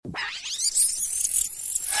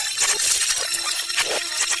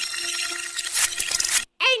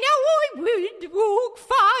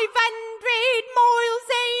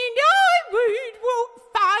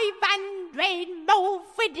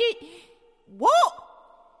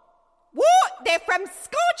from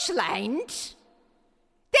Scotland?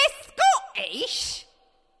 They're Scottish?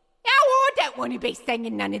 Oh, I don't want to be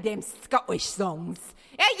singing none of them Scottish songs.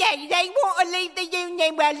 Oh, yeah, they want to leave the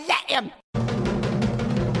Union, well, let them.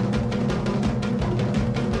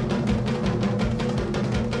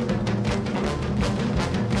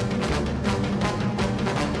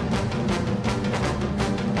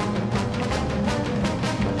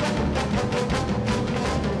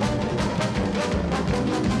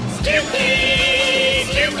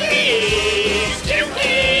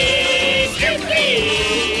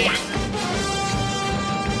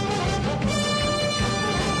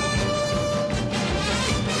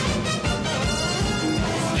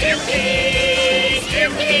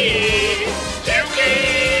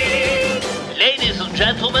 Ladies and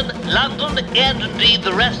gentlemen, London and indeed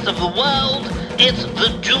the rest of the world, it's the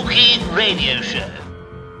Dookie Radio Show.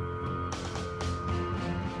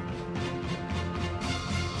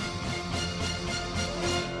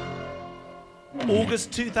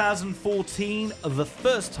 August 2014, the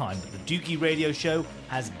first time that the Dookie Radio Show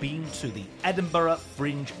has been to the Edinburgh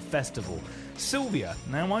Fringe Festival. Sylvia,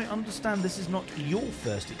 now I understand this is not your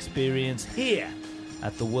first experience here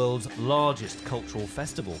at the world's largest cultural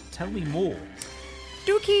festival. Tell me more.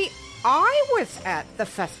 Dookie, I was at the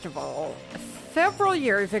festival several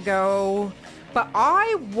years ago, but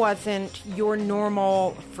I wasn't your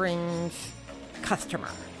normal Fringe customer.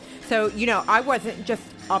 So, I wasn't just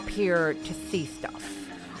up here to see stuff.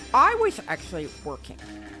 I was actually working.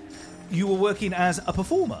 You were working as a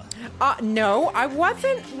performer? No, I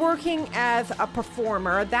wasn't working as a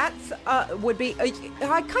performer. That's, would be...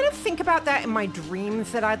 I kind of think about that in my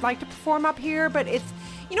dreams that I'd like to perform up here, but it's,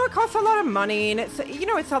 it costs a lot of money, and it's,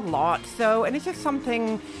 it's a lot, so, and it's just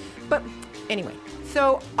something... But anyway,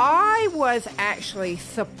 so I was actually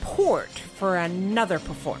support for another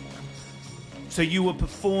performer. So you were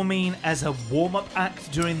performing as a warm-up act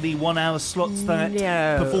during the 1 hour slots that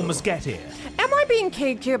performers get here? Am I being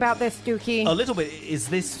cagey about this, Dookie? A little bit. Is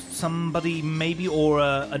this somebody maybe or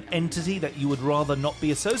an entity that you would rather not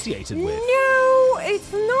be associated with? No,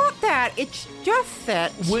 it's not that. It's just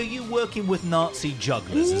that... Were you working with Nazi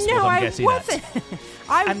jugglers is no, what I'm getting I wasn't.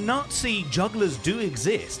 And Nazi jugglers do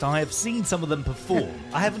exist. I have seen some of them perform.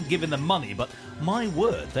 I haven't given them money, but my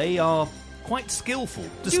word, they are quite skillful,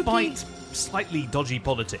 despite... Dookie, slightly dodgy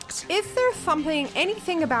politics. Is there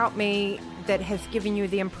anything about me that has given you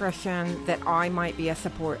the impression that I might be a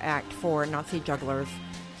support act for Nazi jugglers?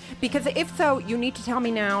 Because if so, you need to tell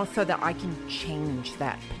me now so that I can change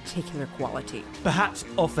that particular quality. Perhaps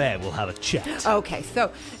off air we'll have a chat. Okay, so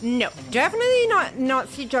no, definitely not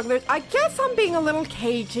Nazi jugglers. I guess I'm being a little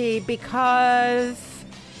cagey because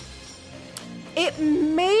it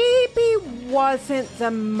maybe wasn't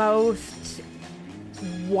the most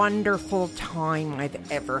wonderful time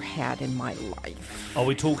I've ever had in my life. Are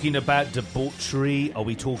we talking about debauchery? Are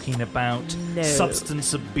we talking about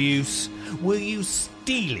substance abuse? Were you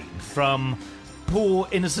stealing from poor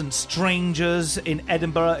innocent strangers in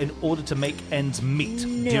Edinburgh in order to make ends meet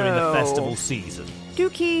during the festival season?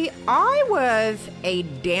 Dookie, I was a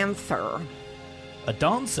dancer. A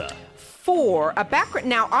dancer? For a background.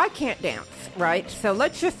 Now, I can't dance, right? So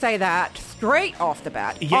let's just say that straight off the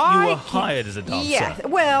bat. Yet you were hired as a dancer. Yes.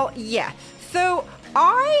 Well, yeah. So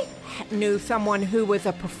I knew someone who was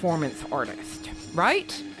a performance artist,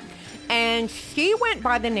 right? And she went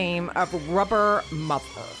by the name of Rubber Mother.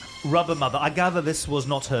 Rubber Mother. I gather this was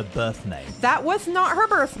not her birth name. That was not her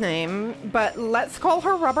birth name, but let's call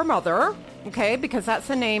her Rubber Mother, okay? Because that's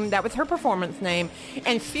the name, that was her performance name.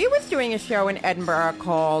 And she was doing a show in Edinburgh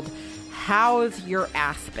called How's Your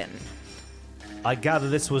Aspen? I gather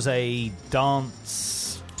this was a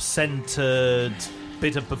dance-centered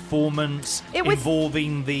bit of performance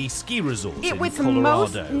involving the ski resorts in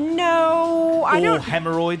Colorado. Or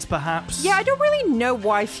hemorrhoids, perhaps? Yeah, I don't really know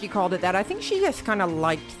why she called it that. I think she just kind of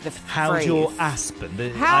liked the How's phrase. Your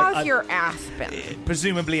Aspen? How's your aspen?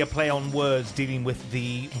 Presumably a play on words dealing with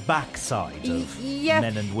the backside of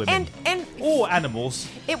men and women. Or animals.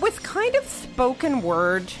 It was kind of spoken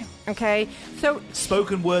word, okay? So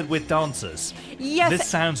spoken word with dancers. Yes. This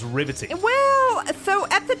sounds riveting. Well, so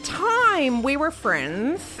at the time we were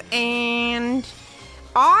friends, and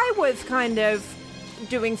I was kind of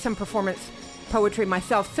doing some performance poetry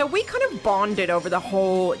myself. So we kind of bonded over the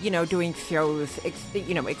whole, doing shows,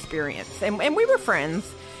 experience. And we were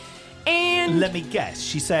friends. And let me guess.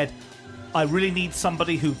 She said, I really need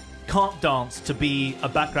somebody who can't dance to be a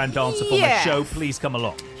background dancer for my show. Please come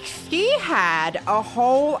along. She had a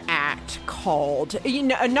whole act called,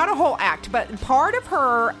 not a whole act, but part of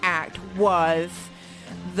her act was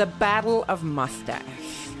the Battle of Mustache.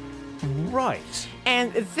 Right.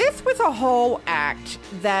 And this was a whole act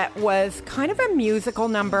that was kind of a musical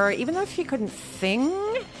number, even though she couldn't sing,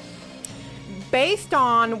 based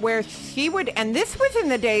on where she would, and this was in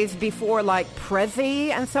the days before like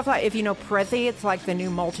Prezi and stuff like, if you know Prezi, it's like the new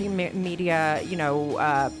multimedia,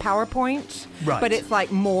 PowerPoint, right. But it's like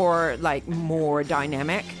more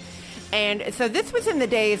dynamic. And so this was in the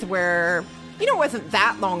days where, it wasn't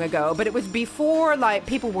that long ago, but it was before like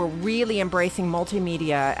people were really embracing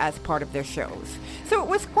multimedia as part of their shows. So it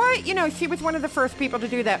was quite, she was one of the first people to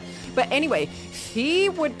do that. But anyway, she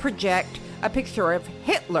would project a picture of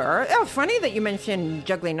Hitler. Oh, funny that you mentioned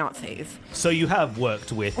juggling Nazis. So you have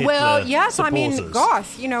worked with Hitler Well, yes, supporters. I mean,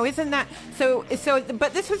 gosh, isn't that... So,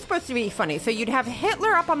 but this was supposed to be funny. So you'd have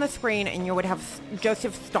Hitler up on the screen, and you would have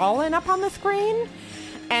Joseph Stalin up on the screen.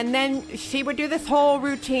 And then she would do this whole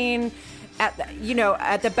routine at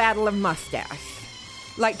the Battle of Mustache.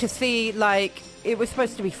 Like, to see, like, it was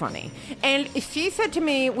supposed to be funny. And she said to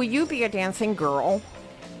me, will you be a dancing girl?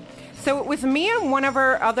 So it was me and one of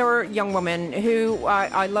our other young women who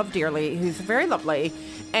I love dearly, who's very lovely.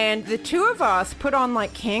 And the two of us put on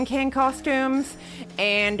like can-can costumes,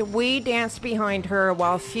 and we danced behind her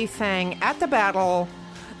while she sang at the Battle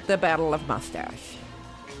of Mustache.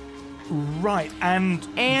 Right, and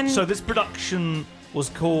so this production was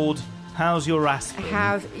called How's Your Aspen?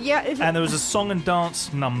 And there was a song and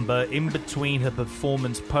dance number in between her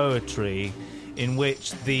performance poetry in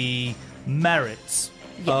which the merits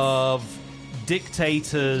of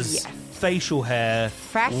dictators' facial hair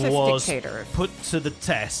fascist was dictators put to the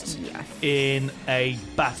test in a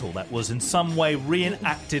battle that was in some way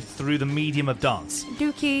reenacted through the medium of dance.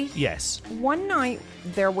 Dookie. Yes. One night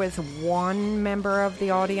there was one member of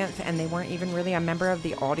the audience, and they weren't even really a member of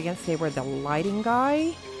the audience. They were the lighting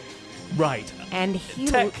guy. Right. And he...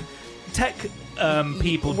 Tech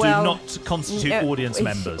people do not constitute audience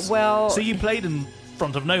members. Well... So you played in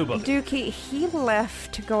front of nobody. Dookie, he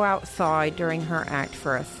left to go outside during her act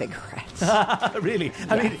for a cigarette. Really? Yes.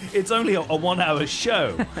 I mean, it's only a 1 hour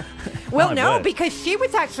show. Well, no, because she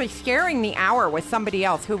was actually sharing the hour with somebody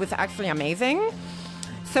else who was actually amazing.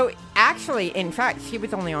 So actually, in fact, she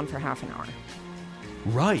was only on for half an hour.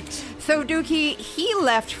 Right. So Dookie, he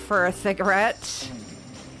left for a cigarette.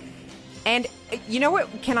 And you know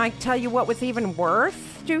what? Can I tell you what was even worse,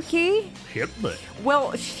 Dookie? Hit me.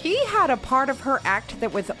 Well, she had a part of her act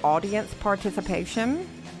that was audience participation.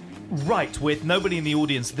 Right, with nobody in the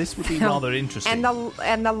audience, this would be rather interesting.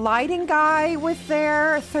 And the lighting guy was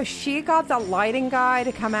there, so she got the lighting guy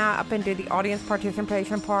to come out up and do the audience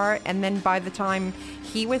participation part. And then by the time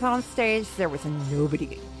he was on stage, there was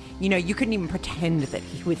nobody. You couldn't even pretend that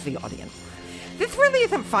he was the audience. This really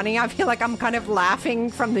isn't funny. I feel like I'm kind of laughing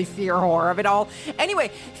from the sheer horror of it all.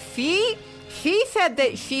 Anyway, she said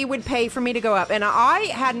that she would pay for me to go up. And I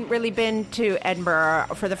hadn't really been to Edinburgh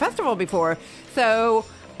for the festival before. So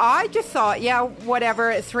I just thought, yeah, whatever.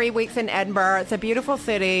 It's 3 weeks in Edinburgh. It's a beautiful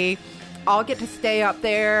city. I'll get to stay up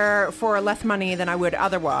there for less money than I would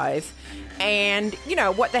otherwise. And,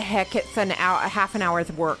 what the heck, it's half an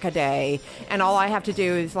hour's work a day. And all I have to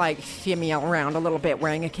do is, like, shimmy around a little bit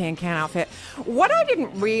wearing a can-can outfit. What I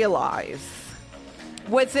didn't realize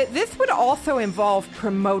was that this would also involve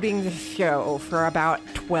promoting the show for about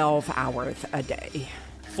 12 hours a day.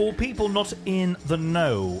 For people not in the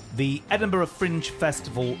know, the Edinburgh Fringe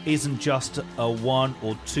Festival isn't just a 1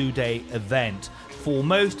 or 2 day event. For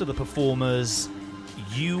most of the performers,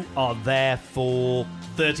 you are there for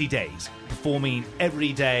 30 days, performing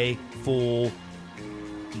every day for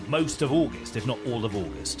most of August, if not all of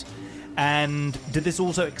August. And did this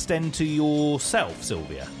also extend to yourself,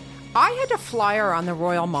 Sylvia? I had a flyer on the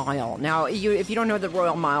Royal Mile. Now, if you don't know the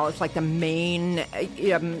Royal Mile, it's like the main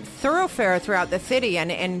thoroughfare throughout the city,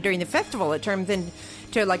 and during the festival it turns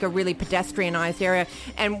into like a really pedestrianized area.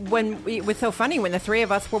 And it was so funny when the three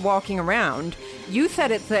of us were walking around, you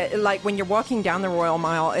said it's like when you're walking down the Royal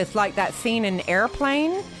Mile, it's like that scene in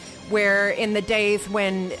Airplane, where in the days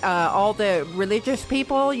when all the religious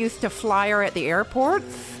people used to flyer at the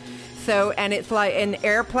airports. So, and it's like an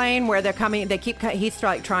Airplane where he's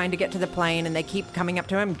like trying to get to the plane, and they keep coming up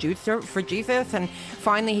to him, Jews for Jesus, and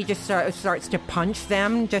finally he just starts to punch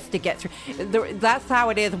them just to get through. That's how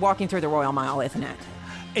it is walking through the Royal Mile, isn't it?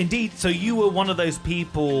 Indeed. So you were one of those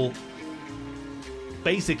people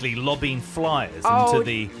basically lobbing flyers into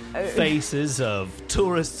the faces of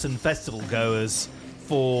tourists and festival goers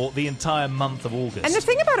for the entire month of August. And the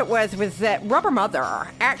thing about it was that Rubber Mother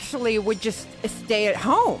actually would just stay at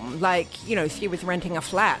home, like, she was renting a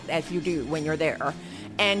flat, as you do when you're there,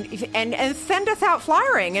 and send us out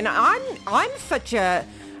flyering. And I'm such a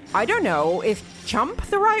I don't know, is chump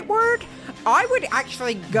the right word? I would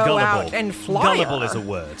actually go Gullible. out and fly Gullible her. is a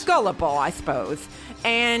word. Gullible, I suppose.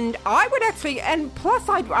 And I would actually, and plus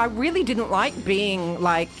I really didn't like being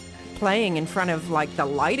like playing in front of like the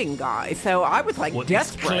lighting guy, so I was like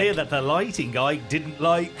desperate. It's clear that the lighting guy didn't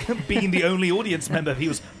like being the only audience member. He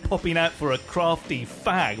was popping out for a crafty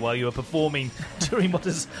fag while you were performing during what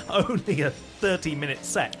is only a 30-minute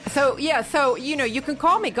set. So, yeah, so, you know, you can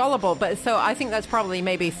call me gullible, but so I think that's probably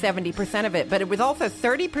maybe 70% of it. But it was also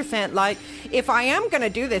 30% like, if I am going to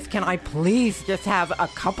do this, can I please just have a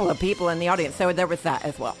couple of people in the audience? So there was that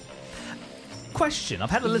as well. Question. I've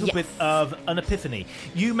had a little Yes. bit of an epiphany.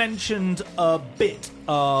 You mentioned a bit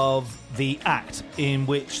of the act in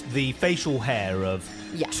which the facial hair of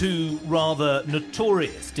Yes. two rather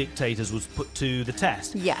notorious dictators was put to the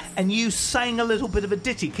test. Yes. And you sang a little bit of a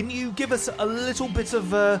ditty. Can you give us a little bit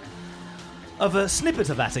of a snippet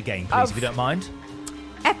of that again, please, if you don't mind?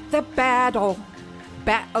 At the battle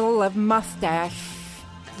of mustache.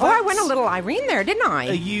 Oh, I went a little Irene there, didn't I?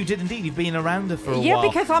 You did indeed. You've been around her for a while. Yeah,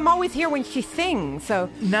 because I'm always here when she sings, so...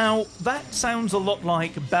 Now, that sounds a lot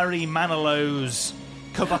like Barry Manilow's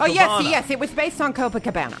Copacabana. Oh, yes, it was based on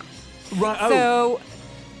Copacabana. Right, So,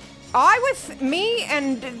 me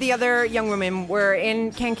and the other young women were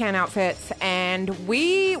in can-can outfits, and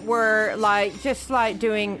we were, just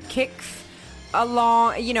doing kicks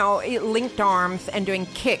along, linked arms and doing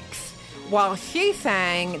kicks while she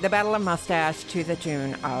sang the Battle of Mustache to the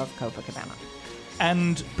tune of Copacabana.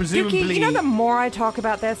 And presumably... Dookie, the more I talk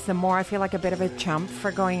about this, the more I feel like a bit of a chump for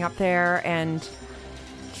going up there, and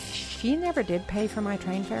she never did pay for my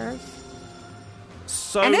train fares.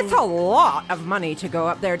 So... And it's a lot of money to go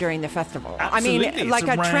up there during the festival. Absolutely, I mean, like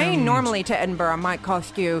it's a train around- normally to Edinburgh might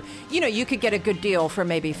cost you, you could get a good deal for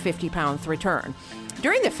maybe £50 return.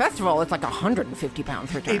 During the festival, it's like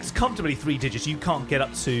 £150 return. It's comfortably 3 digits. You can't get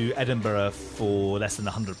up to Edinburgh for less than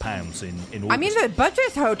 £100 in August. I mean, the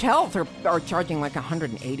budget hotels are charging like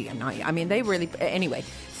 $180 a night. I mean, they really... Anyway,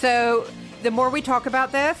 so the more we talk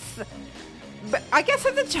about this, but I guess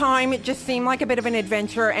at the time it just seemed like a bit of an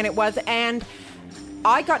adventure, and it was, and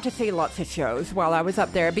I got to see lots of shows while I was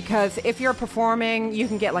up there, because if you're performing, you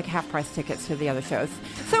can get like half-price tickets to the other shows.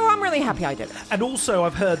 So I'm really happy I did it. And also,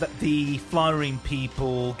 I've heard that the flyering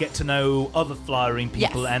people get to know other flyering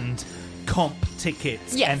people, Yes. and comp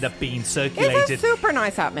tickets Yes. end up being circulated. It's a super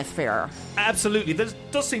nice atmosphere. Absolutely. There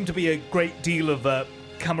does seem to be a great deal of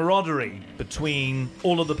camaraderie between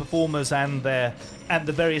all of the performers and the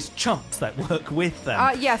various chumps that work with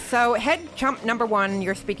them. Yes, so head chump number 1,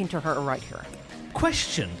 you're speaking to her right here.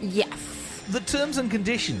 Question. Yes. The terms and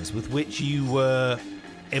conditions with which you were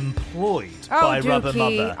employed Oh, by Dookie, Rubber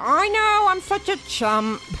Mother, I know, I'm such a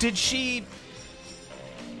chump. did she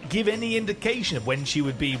give any indication of when she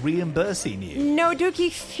would be reimbursing you? No,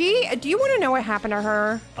 Dookie, do you want to know what happened to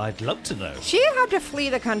her? I'd love to know. She had to flee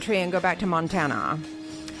the country and go back to Montana.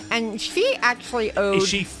 And she actually owed... Is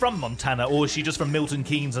she from Montana, or is she just from Milton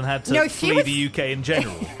Keynes and had to No, she flee was- the UK in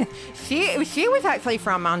general? She was actually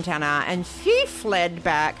from Montana, and she fled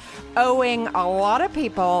back owing a lot of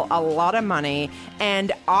people a lot of money,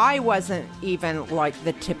 and I wasn't even like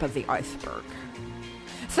the tip of the iceberg.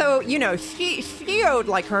 So, she owed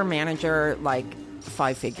like her manager like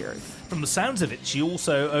 5 figures. From the sounds of it, she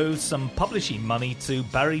also owes some publishing money to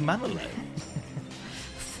Barry Manilow.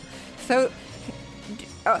 So,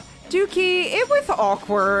 Dookie, it was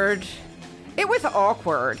awkward. It was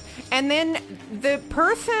awkward. And then the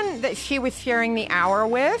person that she was sharing the hour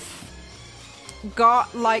with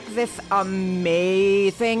got like this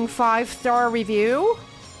amazing 5-star review.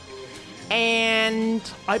 And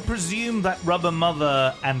I presume that Rubber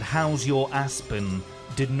Mother and How's Your Aspen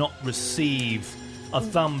did not receive a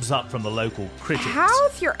thumbs up from the local critics.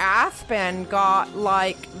 How's Your Aspen got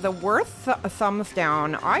like the worst thumbs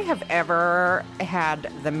down I have ever had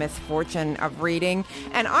the misfortune of reading.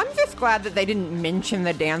 And I'm just glad that they didn't mention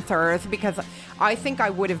the dancers, because I think I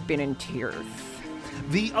would have been in tears.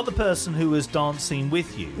 The other person who was dancing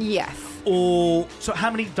with you? Yes. Or, so how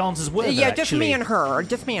many dancers were there, Yeah, just actually? me and her.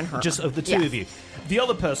 Just me and her. Just of the two Yes. of you. The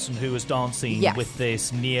other person who was dancing Yes. with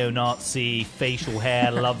this neo-Nazi, facial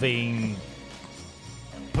hair-loving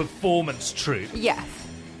performance troupe, Yes.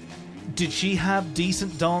 did she have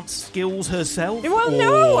decent dance skills herself? Well, or-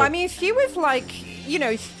 no. I mean, she was like,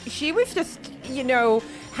 she was just,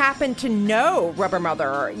 happened to know Rubber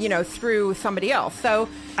Mother, through somebody else. So,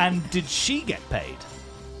 And did she get paid?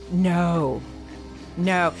 no.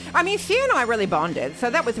 I mean, she and I really bonded, so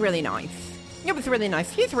that was really nice. It was really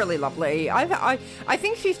nice. She's really lovely. I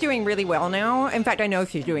think she's doing really well now. In fact, I know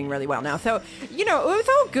she's doing really well now. So, it was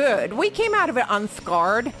all good. We came out of it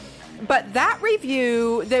unscarred. But that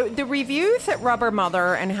review, the reviews that Rubber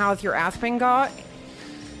Mother and How's Your Aspen got,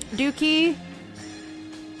 Dookie,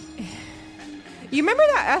 you remember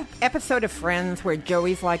that episode of Friends where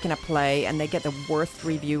Joey's like in a play and they get the worst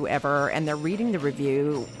review ever and they're reading the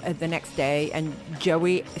review the next day and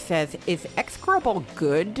Joey says, "Is execrable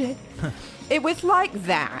good?" It was like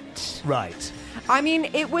that. Right. I mean,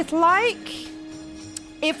 it was like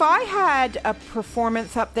if I had a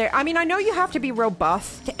performance up there. I mean, I know you have to be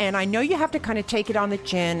robust and I know you have to kind of take it on the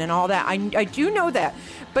chin and all that. I do know that.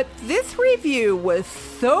 But this review was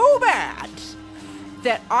so bad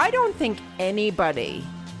that I don't think anybody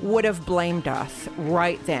would have blamed us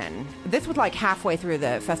right then. This was like halfway through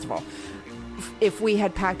the festival. If we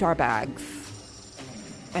had packed our bags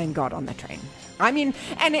and got on the train. I mean,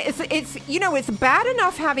 and it's you know, it's bad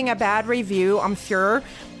enough having a bad review, I'm sure,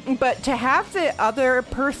 but to have the other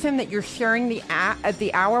person that you're sharing the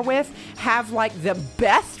hour with have like the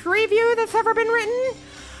best review that's ever been written.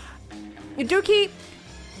 Dookie,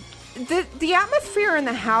 the atmosphere in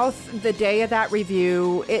the house the day of that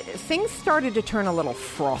review, things started to turn a little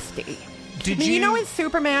frosty. You know, in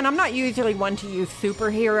Superman, I'm not usually one to use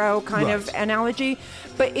superhero kind of analogy,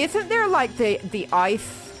 but isn't there like the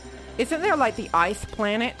ice? Isn't there like the ice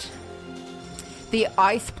planet? The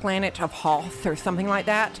ice planet of Hoth or something like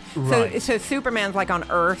that? Right. So Superman's like on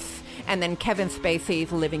Earth, and then Kevin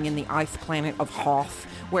Spacey's living in the ice planet of Hoth,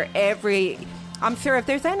 where I'm sure if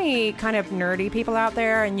there's any kind of nerdy people out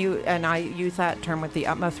there, and I use that term with the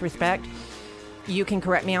utmost respect, you can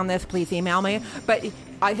correct me on this, please email me. But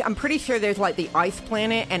I'm pretty sure there's like the ice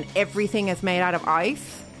planet and everything is made out of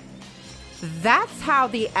ice. That's how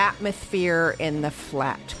the atmosphere in the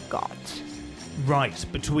flat got. Right,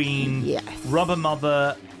 between Rubber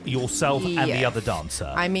Mother, yourself, and the other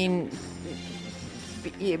dancer. I mean,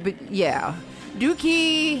 but yeah.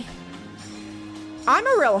 Dookie, I'm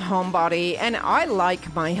a real homebody, and I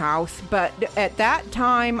like my house, but at that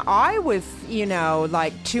time, I was, you know,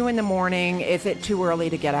 like 2 a.m. Is it too early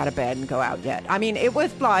to get out of bed and go out yet? I mean, it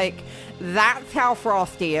was like, that's how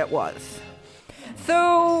frosty it was.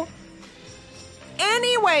 So,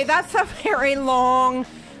 anyway, that's a very long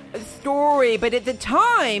story, but at the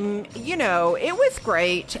time, you know, it was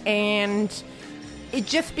great, and it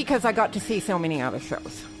just because I got to see so many other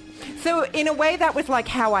shows. So in a way, that was like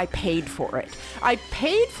how I paid for it. I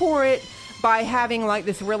paid for it by having like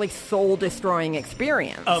this really soul-destroying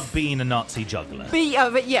experience. Of being a Nazi juggler.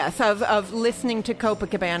 Of listening to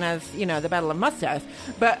Copacabana's, you know, The Battle of Mustache.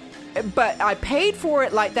 But I paid for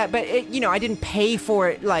it like that, but, I didn't pay for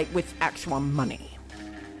it like with actual money.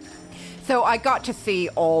 So I got to see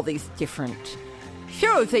all these different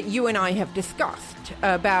shows that you and I have discussed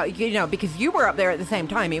about, you know, because you were up there at the same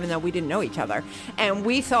time, even though we didn't know each other. And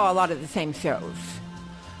we saw a lot of the same shows.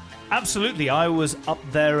 Absolutely. I was up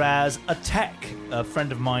there as a tech. A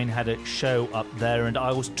friend of mine had a show up there, and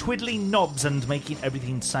I was twiddling knobs and making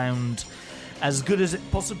everything sound as good as it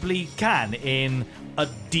possibly can in a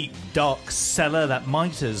deep, dark cellar that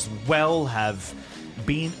might as well have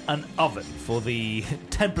been an oven for the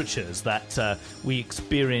temperatures that we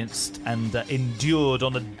experienced and endured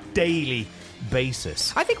on a daily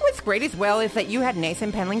basis. I think what's great as well is that you had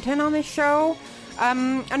Nathan Pendleton on this show a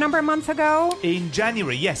number of months ago. In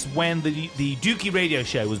January, yes, when the Dookie radio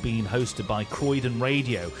show was being hosted by Croydon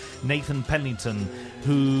Radio. Nathan Pendleton,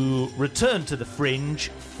 who returned to the Fringe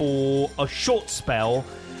for a short spell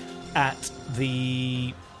at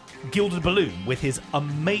the Gilded Balloon with his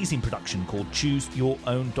amazing production called Choose Your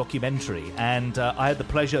Own Documentary. And I had the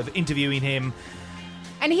pleasure of interviewing him.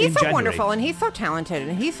 And he's so wonderful, and he's so talented,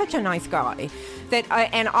 and he's such a nice guy.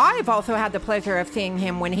 And I've also had the pleasure of seeing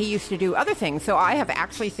him when he used to do other things. So I have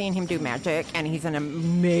actually seen him do magic, and he's an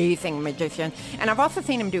amazing magician. And I've also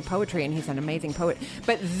seen him do poetry, and he's an amazing poet.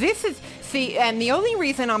 But this is, and the only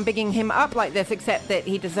reason I'm bigging him up like this, except that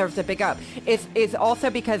he deserves a big up, is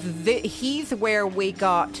also because he's where we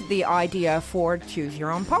got the idea for Choose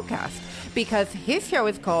Your Own Podcast. Because his show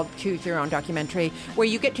is called Choose Your Own Documentary, where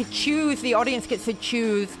you get to choose, the audience gets to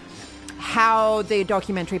choose how the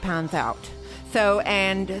documentary pans out. So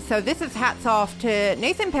this is hats off to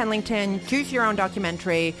Nathan Pendleton, Choose Your Own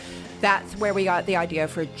Documentary. That's where we got the idea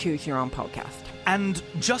for Choose Your Own Podcast. And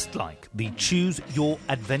just like the Choose Your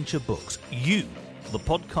Adventure books, you, the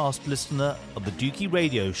podcast listener of the Dookie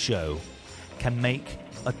Radio Show, can make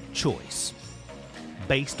a choice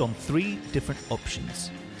based on 3 different options.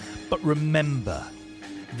 But remember,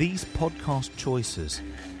 these podcast choices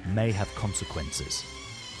may have consequences.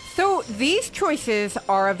 So these choices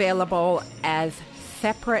are available as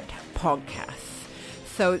separate podcasts.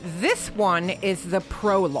 So this one is the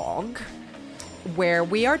Prologue. where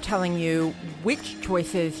we are telling you which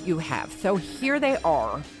choices you have. So here they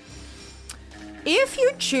are. If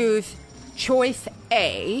you choose choice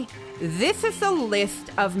A, this is a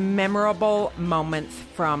list of memorable moments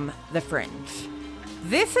from The Fringe.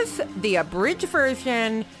 This is the abridged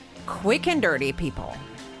version, quick and dirty, people.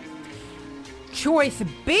 Choice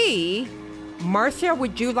B, Marcia,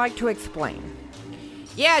 would you like to explain?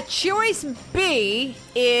 Yeah, choice B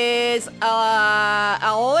is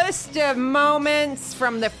a list of moments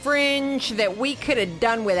from The Fringe that we could have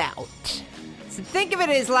done without. So think of it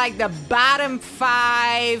as like the bottom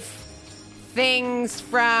 5 things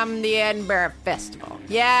from the Edinburgh Festival.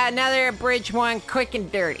 Yeah, another abridged one, quick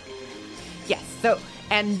and dirty. Yes, so,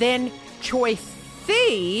 and then choice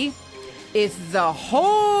C is the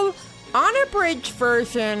whole unabridged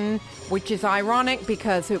version, which is ironic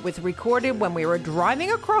because it was recorded when we were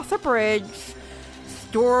driving across a bridge,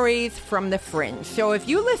 stories from The Fringe. So if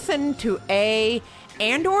you listen to A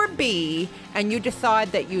and or B and you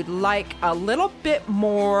decide that you'd like a little bit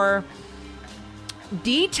more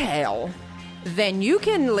detail, then you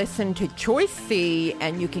can listen to choice C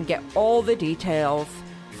and you can get all the details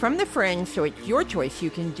from The Fringe. So it's your choice. You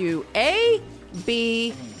can do A,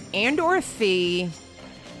 B, and or C.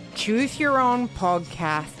 Choose your own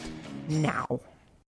podcast now.